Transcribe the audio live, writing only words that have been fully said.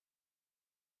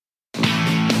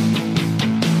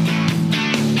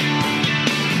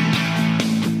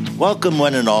Welcome,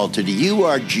 one and all, to the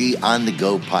URG On The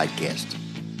Go podcast.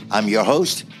 I'm your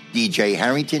host, DJ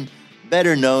Harrington,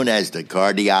 better known as the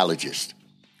cardiologist.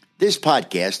 This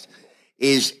podcast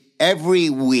is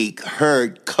every week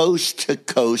heard coast to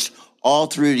coast all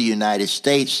through the United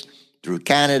States, through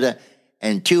Canada,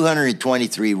 and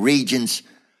 223 regions.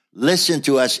 Listen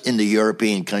to us in the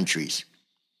European countries.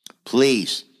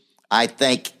 Please, I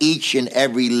thank each and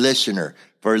every listener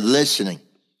for listening.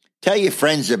 Tell your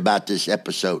friends about this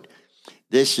episode.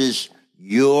 This is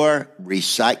your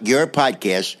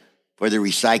podcast for the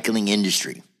recycling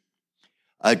industry.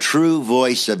 A true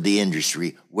voice of the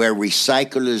industry where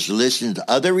recyclers listen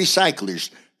to other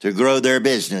recyclers to grow their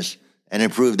business and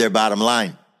improve their bottom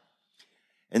line.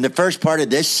 In the first part of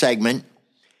this segment,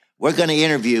 we're going to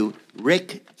interview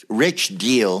Rich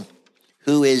Deal,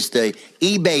 who is the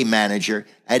eBay manager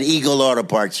at Eagle Auto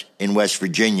Parts in West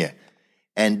Virginia.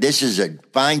 And this is a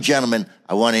fine gentleman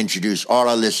I want to introduce all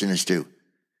our listeners to.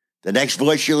 The next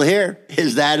voice you'll hear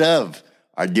is that of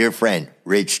our dear friend,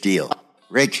 Rich Deal.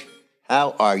 Rich,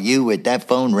 how are you with that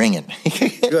phone ringing?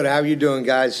 Good. How are you doing,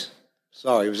 guys?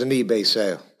 Sorry, it was an eBay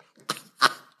sale.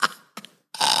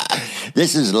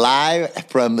 This is live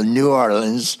from New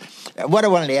Orleans. What I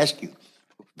wanted to ask you,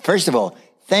 first of all,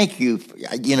 thank you,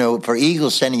 for Eagle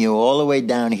sending you all the way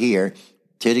down here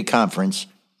to the conference.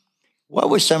 What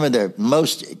were some of the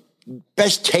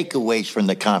best takeaways from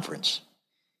the conference?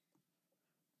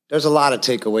 There's a lot of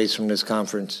takeaways from this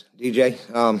conference, DJ.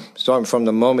 Starting from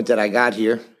the moment that I got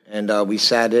here, and we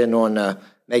sat in on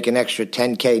making extra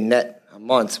 $10K net a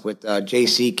month with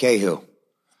J.C. Cahill.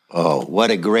 Oh,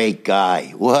 what a great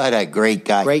guy. What a great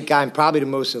guy. Great guy, and probably the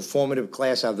most informative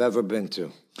class I've ever been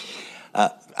to.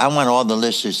 I want all the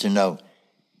listeners to know,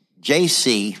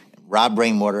 J.C., Rob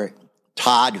Rainwater,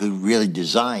 Todd, who really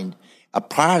designed a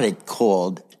product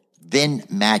called Vin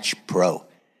Match Pro.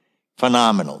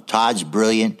 Phenomenal. Todd's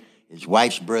brilliant. His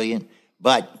wife's brilliant.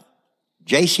 But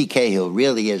J.C. Cahill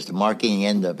really is the marketing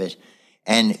end of it.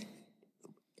 And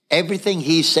everything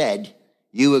he said,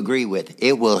 you agree with.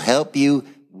 It will help you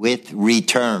with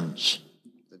returns.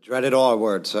 The dreaded R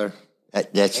word, sir.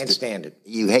 Can't stand it.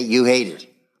 You hate it.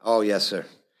 Oh, yes, sir.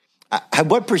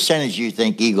 What percentage do you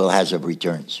think Eagle has of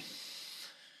returns?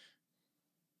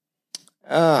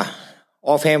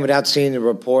 Offhand, without seeing the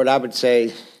report, I would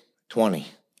say 20.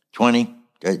 20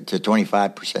 to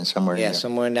 25%, somewhere in there. Yeah,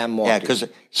 somewhere in that market. Yeah, because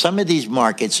some of these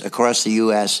markets across the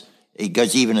U.S., it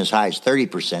goes even as high as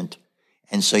 30%.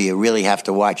 And so you really have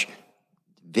to watch.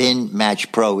 Vin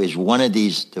Match Pro is one of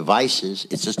these devices.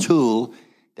 It's a tool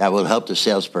that will help the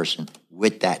salesperson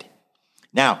with that.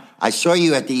 Now, I saw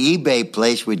you at the eBay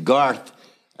place with Garth.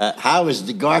 How is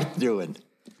the Garth doing?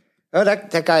 Oh,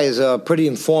 that guy is pretty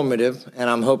informative, and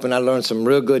I'm hoping I learned some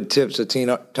real good tips to turn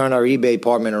our eBay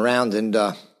department around and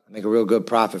make a real good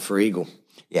profit for Eagle.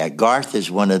 Yeah, Garth is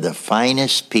one of the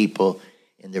finest people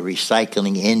in the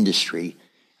recycling industry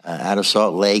out of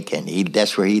Salt Lake, and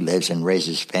that's where he lives and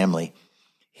raises his family.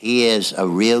 He is a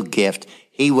real gift.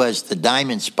 He was the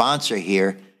diamond sponsor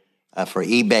here for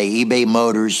eBay. eBay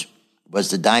Motors was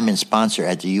the diamond sponsor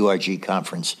at the URG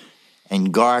conference.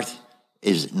 And Garth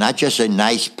is not just a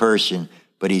nice person,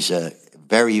 but he's a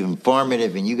very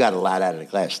informative, and you got a lot out of the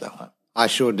class, though, huh? I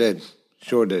sure did.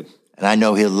 Sure did. And I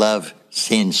know he'll love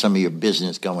seeing some of your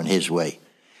business going his way.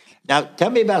 Now, tell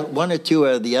me about one or two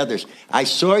of the others. I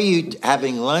saw you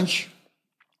having lunch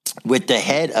with the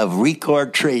head of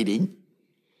Record Trading,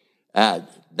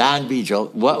 Don Vigil.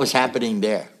 What was happening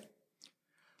there?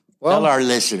 Well, tell our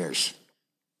listeners.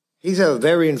 He's a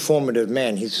very informative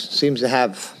man. He seems to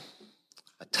have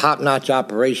a top-notch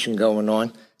operation going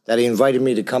on that he invited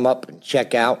me to come up and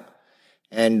check out.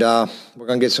 And we're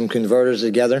going to get some converters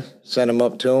together, send them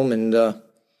up to him, and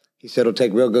he said he'll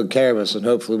take real good care of us, and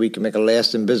hopefully we can make a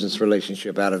lasting business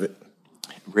relationship out of it.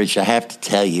 Rich, I have to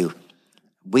tell you,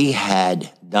 we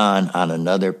had Don on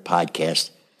another podcast,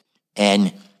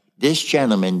 and this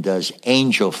gentleman does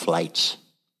angel flights,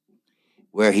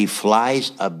 where he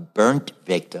flies a burnt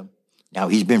victim. Now,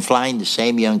 he's been flying the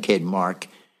same young kid, Mark,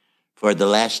 for the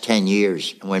last 10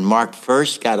 years. And when Mark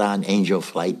first got on Angel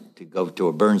Flight to go to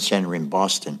a burn center in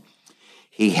Boston,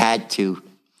 he had to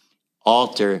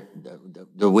alter,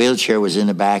 the wheelchair was in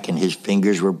the back and his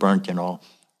fingers were burnt and all.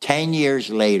 10 years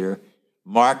later,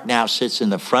 Mark now sits in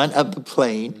the front of the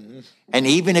plane, and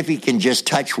even if he can just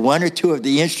touch one or two of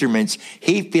the instruments,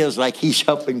 he feels like he's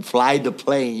helping fly the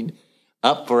plane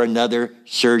up for another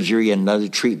surgery, another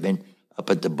treatment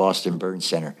up at the Boston Burn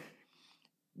Center.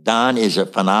 Don is a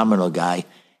phenomenal guy,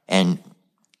 and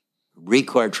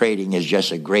Record Trading is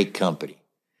just a great company.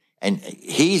 And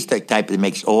he's the type that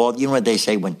makes all, you know what they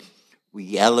say, when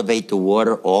We elevate the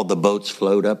water, all the boats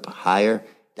float up higher.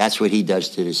 That's what he does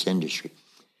to this industry.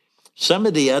 Some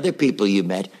of the other people you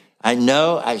met, I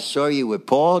know I saw you with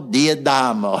Paul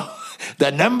Diadamo,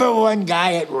 the number one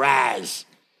guy at RAS.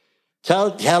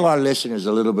 Tell our listeners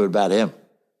a little bit about him.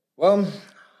 Well,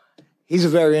 he's a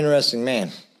very interesting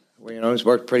man. Well, he's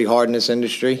worked pretty hard in this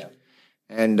industry,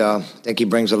 and I think he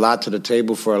brings a lot to the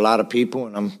table for a lot of people,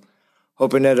 and I'm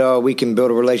hoping that we can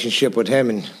build a relationship with him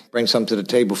and bring something to the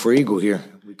table for Eagle here.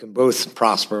 We can both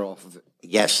prosper off of it.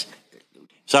 Yes.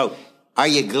 So, are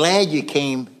you glad you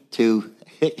came to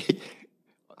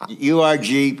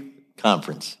URG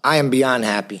conference? I am beyond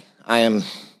happy. I'm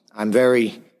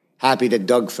very happy that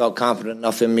Doug felt confident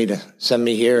enough in me to send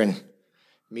me here and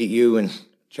meet you and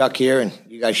Chuck here, and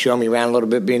you guys show me around a little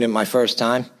bit, being it my first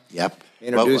time. Yep.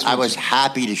 Well, I was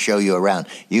happy to show you around.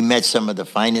 You met some of the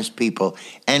finest people,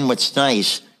 and what's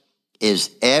nice is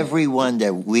everyone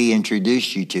that we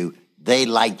introduced you to, they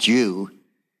liked you,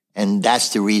 and that's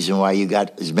the reason why you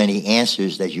got as many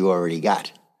answers that you already got.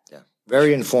 Yeah,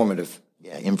 very informative.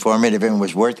 Yeah, informative, and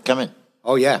was worth coming.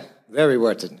 Oh, yeah, very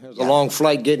worth it. It was a long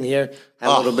flight getting here, had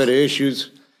a little bit of issues,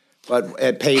 but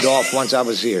it paid off once I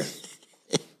was here.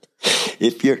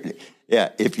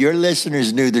 If your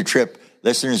listeners knew the trip,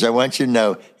 listeners, I want you to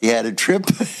know he had a trip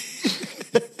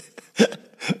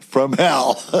from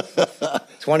hell.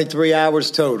 23 hours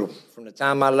total, from the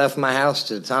time I left my house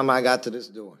to the time I got to this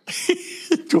door.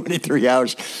 23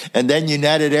 hours. And then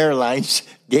United Airlines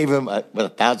gave him a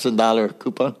 $1,000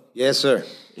 coupon? Yes, sir.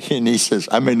 And he says,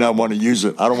 I may not want to use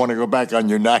it. I don't want to go back on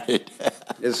United.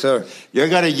 Yes, sir. You're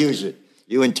going to use it.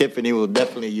 You and Tiffany will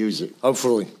definitely use it.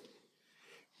 Hopefully.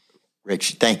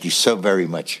 Rich, thank you so very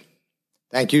much.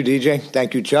 Thank you, DJ.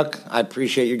 Thank you, Chuck. I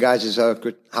appreciate you guys'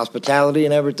 hospitality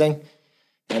and everything.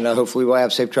 And hopefully we'll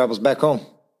have safe travels back home.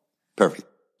 Perfect.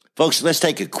 Folks, let's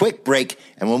take a quick break.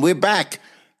 And when we're back,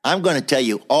 I'm going to tell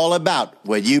you all about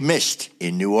what you missed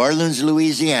in New Orleans,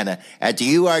 Louisiana at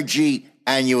the URG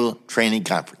Annual Training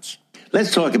Conference.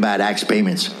 Let's talk about Axe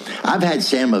Payments. I've had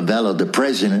Sam Avello, the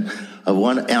president of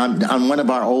on one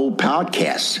of our old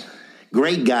podcasts.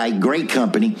 Great guy, great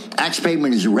company. Axe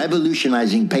Payment is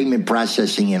revolutionizing payment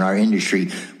processing in our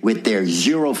industry with their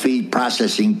zero-fee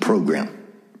processing program.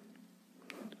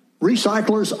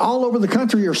 Recyclers all over the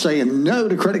country are saying no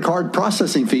to credit card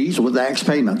processing fees with Axe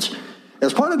Payments.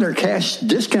 As part of their cash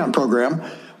discount program,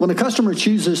 when a customer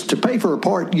chooses to pay for a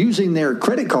part using their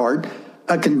credit card,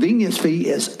 a convenience fee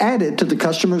is added to the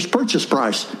customer's purchase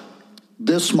price.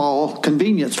 This small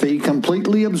convenience fee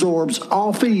completely absorbs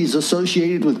all fees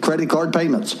associated with credit card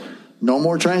payments. No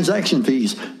more transaction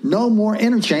fees, no more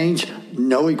interchange,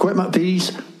 no equipment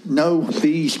fees, no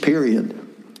fees, period.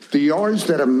 The yards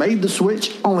that have made the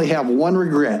switch only have one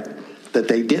regret, that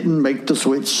they didn't make the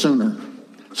switch sooner.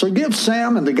 So give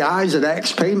Sam and the guys at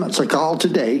Axe Payments a call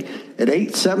today at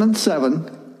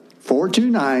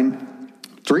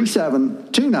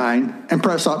 877-429-3729 and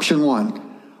press option 1.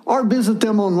 Or visit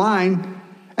them online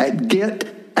at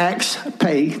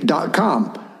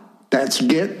getaxepay.com. That's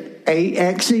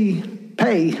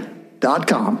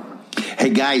getaxepay.com. Hey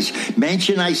guys,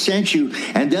 mention I sent you,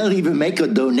 and they'll even make a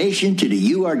donation to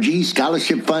the URG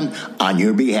Scholarship Fund on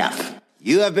your behalf.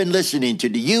 You have been listening to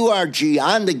the URG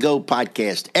On The Go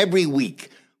podcast. Every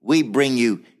week, we bring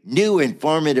you new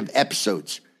informative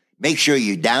episodes. Make sure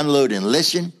you download and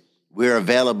listen. We're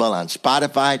available on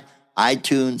Spotify,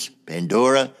 iTunes,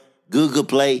 Pandora, Google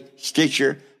Play,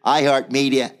 Stitcher,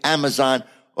 iHeartMedia, Amazon,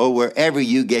 or wherever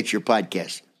you get your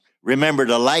podcasts. Remember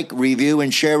to like, review,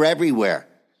 and share everywhere.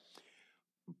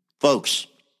 Folks,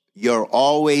 you're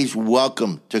always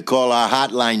welcome to call our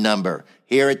hotline number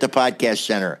here at the Podcast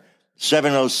Center,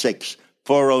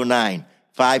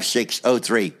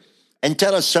 706-409-5603, and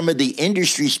tell us some of the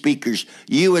industry speakers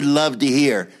you would love to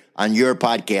hear on your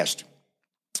podcast.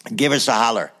 Give us a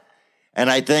holler. And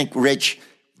I thank Rich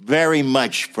very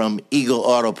much from Eagle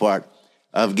Auto Part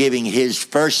of giving his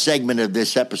first segment of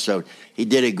this episode. He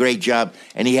did a great job,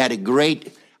 and he had a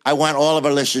great, I want all of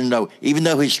our listeners to know, even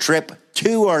though his trip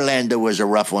to Orlando was a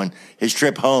rough one, his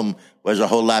trip home was a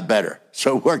whole lot better.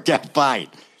 So it worked out fine.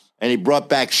 And he brought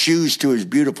back shoes to his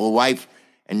beautiful wife,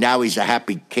 and now he's a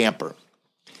happy camper.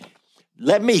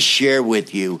 Let me share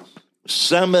with you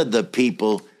some of the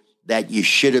people that you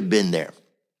should have been there.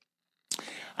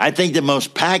 I think the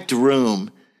most packed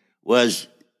room was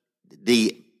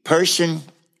the person,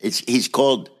 he's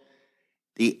called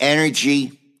the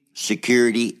Energy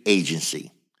Security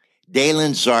Agency.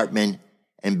 Dalen Zartman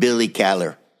and Billy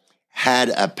Caller had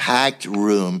a packed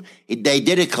room. They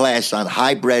did a class on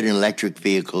hybrid and electric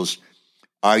vehicles.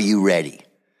 Are you ready?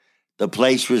 The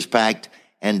place was packed,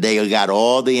 and they got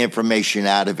all the information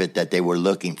out of it that they were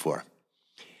looking for.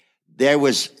 There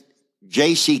was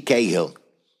J.C. Cahill.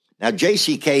 Now,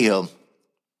 J.C. Cahill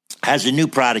has a new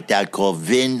product out called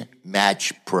Vin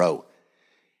Match Pro.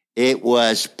 It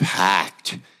was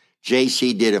packed.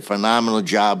 J.C. did a phenomenal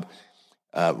job.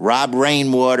 Rob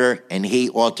Rainwater and he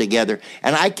all together.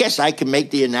 And I guess I can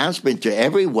make the announcement to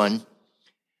everyone.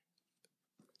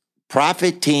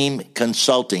 Profit Team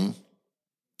Consulting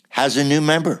has a new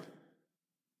member.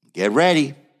 Get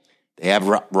ready. They have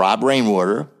Rob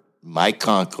Rainwater, Mike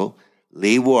Conkle,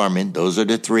 Lee Warman. Those are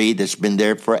the three that's been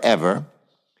there forever.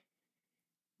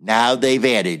 Now they've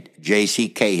added J.C.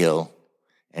 Cahill.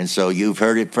 And so you've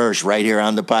heard it first right here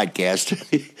on the podcast.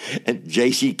 And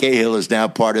J.C. Cahill is now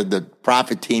part of the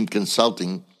Profit Team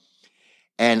Consulting.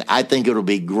 And I think it'll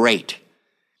be great.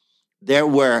 There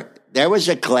was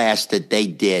a class that they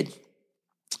did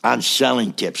on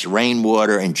selling tips,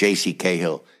 Rainwater and J.C.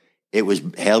 Cahill. It was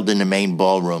held in the main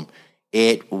ballroom.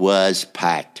 It was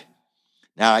packed.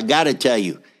 Now, I got to tell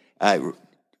you,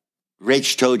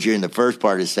 Rich told you in the first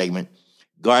part of the segment,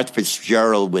 Garth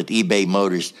Fitzgerald with eBay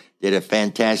Motors did a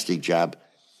fantastic job.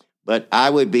 But I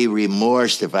would be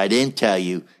remorse if I didn't tell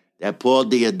you that Paul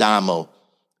D'Adamo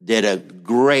did a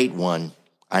great one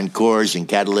on cores and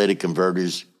catalytic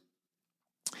converters.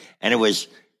 And it was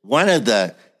one of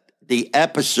the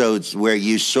episodes where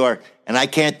you saw, and I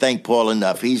can't thank Paul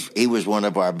enough. He was one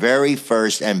of our very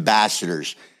first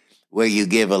ambassadors, where you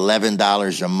give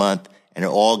 $11 a month and it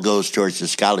all goes towards the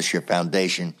Scholarship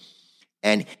Foundation.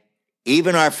 And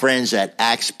even our friends at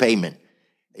Axe Payment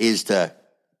is the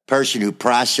person who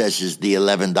processes the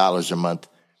 $11 a month.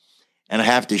 And I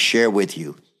have to share with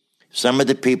you, some of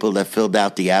the people that filled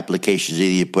out the applications,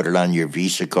 either you put it on your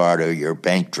Visa card or your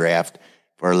bank draft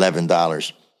for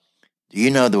 $11. Do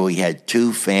you know that we had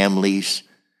two families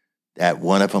that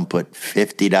one of them put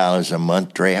 $50 a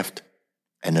month draft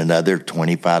and another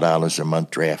 $25 a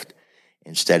month draft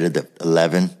instead of the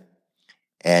 $11?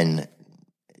 And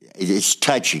it's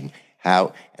touching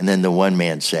how, and then the one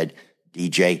man said,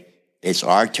 DJ, it's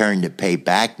our turn to pay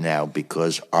back now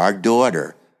because our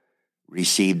daughter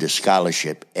received a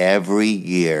scholarship every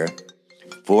year,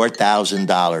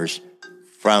 $4,000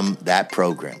 from that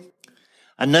program.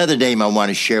 Another name I want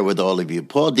to share with all of you,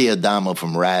 Paul D'Adamo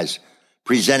from RAS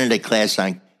presented a class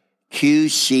on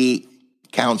QC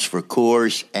counts for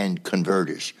cores and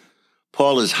converters.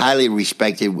 Paul is highly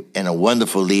respected and a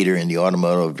wonderful leader in the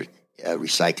automotive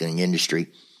recycling industry.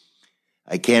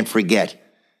 I can't forget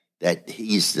that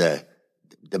he's the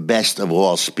best of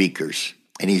all speakers,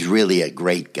 and he's really a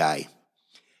great guy.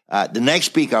 The next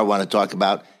speaker I want to talk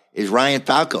about is Ryan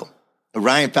Falco.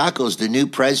 Ryan Falco is the new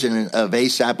president of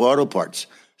ASAP Auto Parts.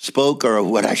 Spoke, or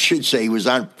what I should say, he was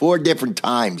on 4 different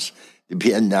times,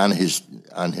 depending on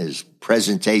his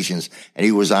presentations, and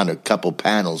he was on a couple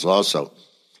panels also.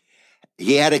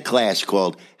 He had a class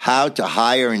called How to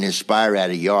Hire and Inspire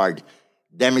at a Yard,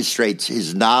 demonstrates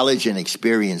his knowledge and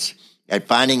experience at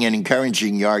finding and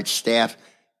encouraging yard staff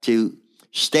to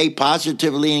stay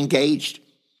positively engaged.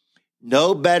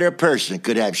 No better person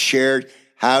could have shared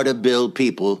how to build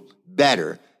people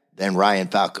better than Ryan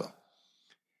Falco.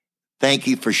 Thank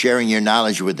you for sharing your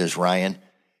knowledge with us, Ryan.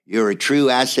 You're a true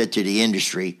asset to the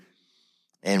industry,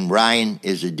 and Ryan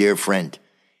is a dear friend,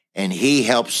 and he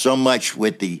helps so much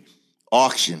with the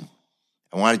auction.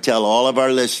 I want to tell all of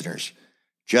our listeners,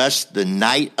 just the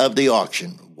night of the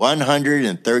auction,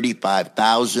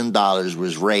 $135,000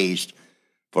 was raised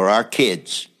for our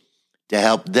kids to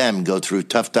help them go through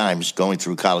tough times going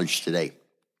through college today.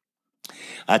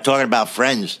 Talking about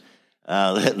friends,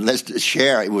 let's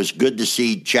share. It was good to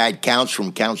see Chad Counts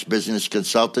from Counts Business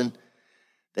Consultant.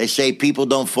 They say people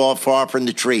don't fall far from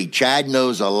the tree. Chad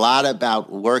knows a lot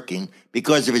about working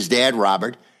because of his dad,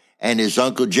 Robert, and his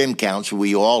uncle, Jim Counts, who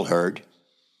we all heard.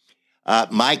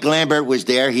 Mike Lambert was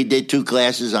there. He did 2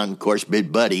 classes on, of course,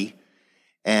 Bid Buddy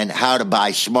and how to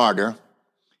buy smarter.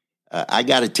 I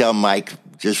got to tell Mike,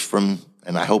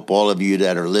 and I hope all of you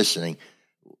that are listening,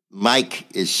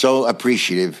 Mike is so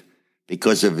appreciative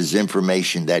because of his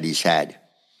information that he's had.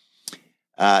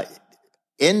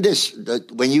 In this,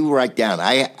 when you write down,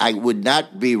 I would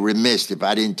not be remiss if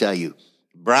I didn't tell you,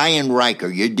 Brian Riker,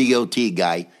 your DOT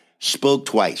guy, spoke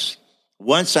twice.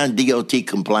 Once on DOT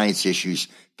compliance issues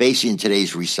facing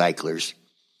today's recyclers.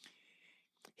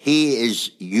 He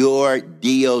is your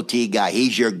DOT guy.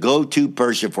 He's your go-to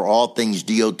person for all things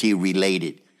DOT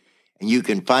related. And you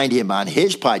can find him on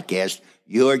his podcast,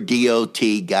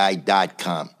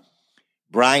 yourdotguy.com.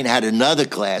 Brian had another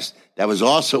class that was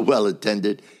also well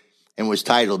attended and was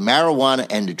titled Marijuana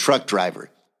and the Truck Driver.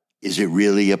 Is it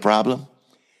really a problem?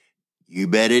 You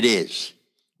bet it is.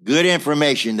 good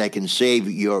information that can save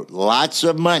you lots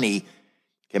of money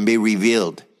can be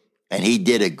revealed. And he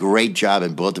did a great job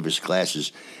in both of his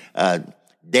classes.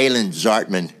 Dalen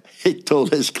Zartman, he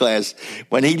told his class,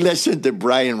 when he listened to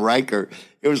Brian Riker,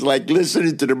 it was like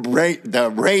listening to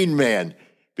the Rain Man,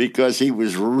 because he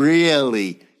was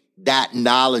really that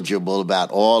knowledgeable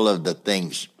about all of the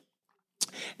things.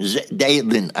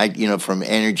 Dalen, from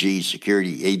Energy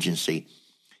Security Agency,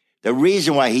 the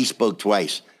reason why he spoke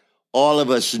twice, all of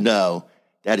us know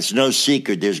that it's no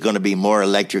secret there's going to be more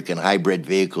electric and hybrid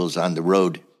vehicles on the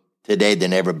road today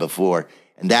than ever before.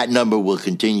 And that number will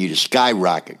continue to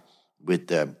skyrocket with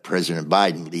President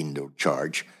Biden leading the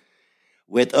charge.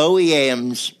 With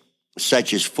OEMs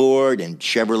such as Ford and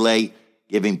Chevrolet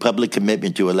giving public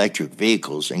commitment to electric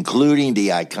vehicles, including the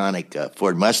iconic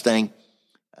Ford Mustang,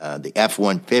 the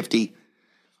F-150,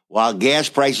 while gas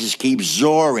prices keep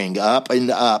soaring up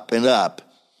and up and up,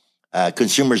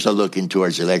 consumers are looking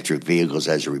towards electric vehicles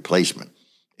as a replacement,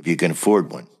 if you can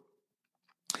afford one.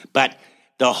 But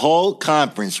the whole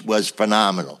conference was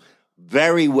phenomenal.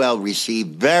 Very well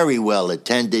received, very well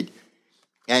attended.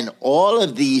 And all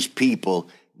of these people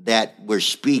that were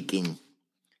speaking,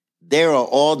 there are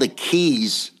all the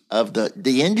keys of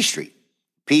the industry.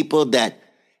 People that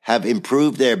have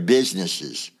improved their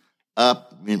businesses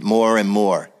up more and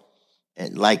more.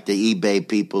 And like the eBay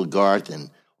people, Garth,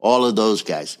 and all of those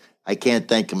guys. I can't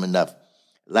thank them enough.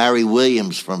 Larry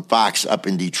Williams from Fox up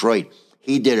in Detroit,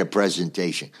 he did a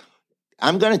presentation.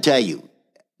 I'm going to tell you,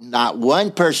 not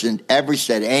one person ever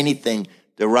said anything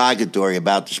derogatory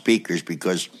about the speakers,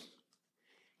 because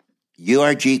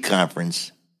URG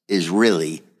conference is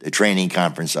really the training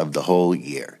conference of the whole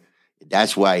year.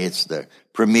 That's why it's the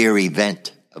premier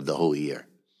event of the whole year.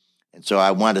 And so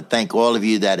I want to thank all of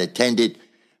you that attended.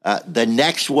 The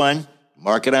next one,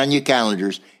 mark it on your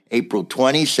calendars, April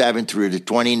 27th through the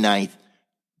 29th,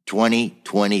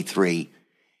 2023,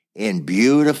 in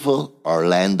beautiful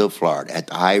Orlando, Florida, at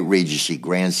the Hyatt Regency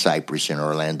Grand Cypress in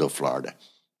Orlando, Florida.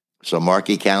 So mark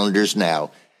your calendars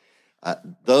now.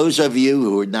 Those of you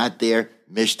who are not there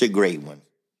missed a great one.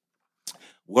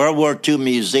 World War II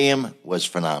Museum was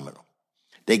phenomenal.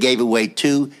 They gave away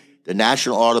the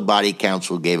National Auto Body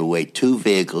Council gave away 2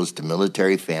 vehicles to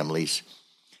military families.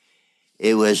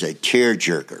 It was a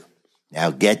tearjerker.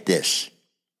 Now get this.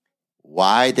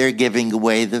 Why they're giving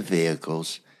away the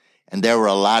vehicles, and there were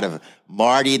a lot of,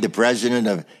 Marty, the president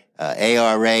of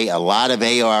ARA, a lot of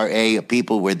ARA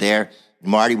people were there.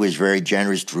 Marty was very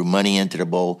generous, threw money into the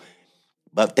bowl.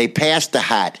 But they passed the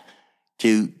hat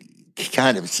to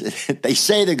kind of, they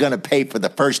say they're going to pay for the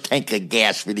first tank of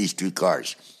gas for these 2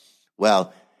 cars.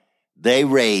 Well, they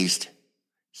raised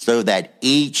so that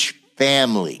each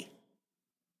family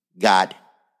got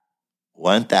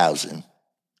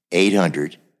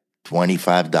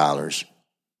 $1,825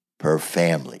 per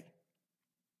family.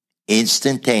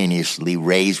 Instantaneously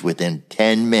raised within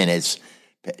 10 minutes.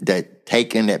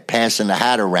 Passing the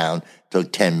hat around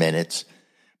took 10 minutes,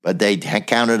 but they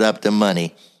counted up the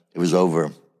money. It was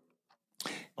over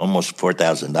almost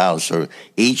 $4,000. So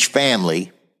each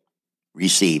family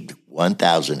received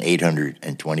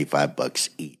 $1,825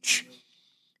 each.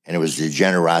 And it was the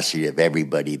generosity of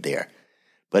everybody there.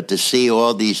 But to see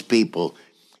all these people,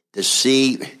 to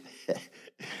see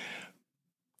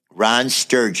Ron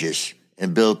Sturgis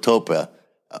and Bill Topa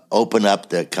open up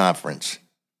the conference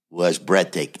was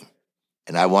breathtaking.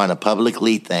 And I want to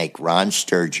publicly thank Ron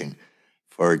Sturgeon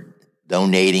for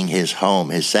donating his home,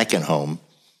 his second home,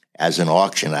 as an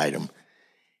auction item.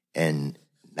 And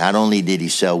not only did he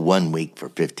sell 1 week for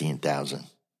 $15,000,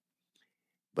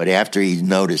 but after he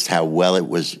noticed how well it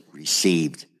was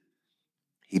received,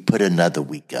 he put another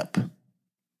week up.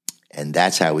 And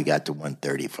that's how we got to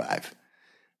 135.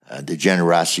 The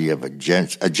generosity of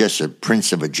just a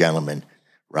prince of a gentleman,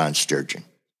 Ron Sturgeon.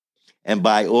 And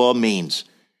by all means,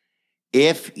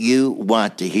 if you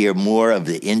want to hear more of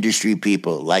the industry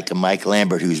people like Mike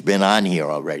Lambert, who's been on here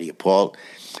already, Paul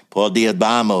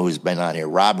Diadamo, who's been on here,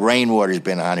 Rob Rainwater's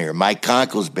been on here, Mike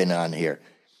Conkle's been on here.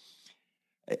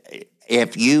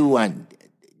 If you want,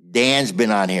 Dan's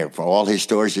been on here for all his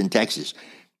stores in Texas.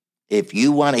 If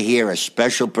you want to hear a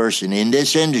special person in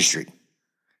this industry,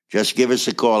 just give us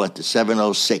a call at the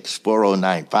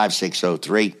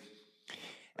 706-409-5603.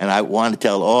 And I want to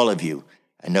tell all of you,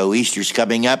 I know Easter's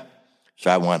coming up, so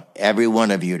I want every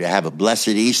one of you to have a blessed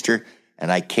Easter,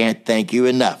 and I can't thank you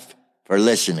enough for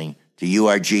listening to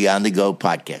URG On The Go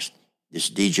podcast. This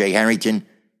is DJ Harrington.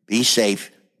 Be safe,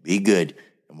 be good,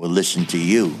 and we'll listen to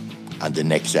you on the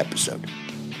next episode.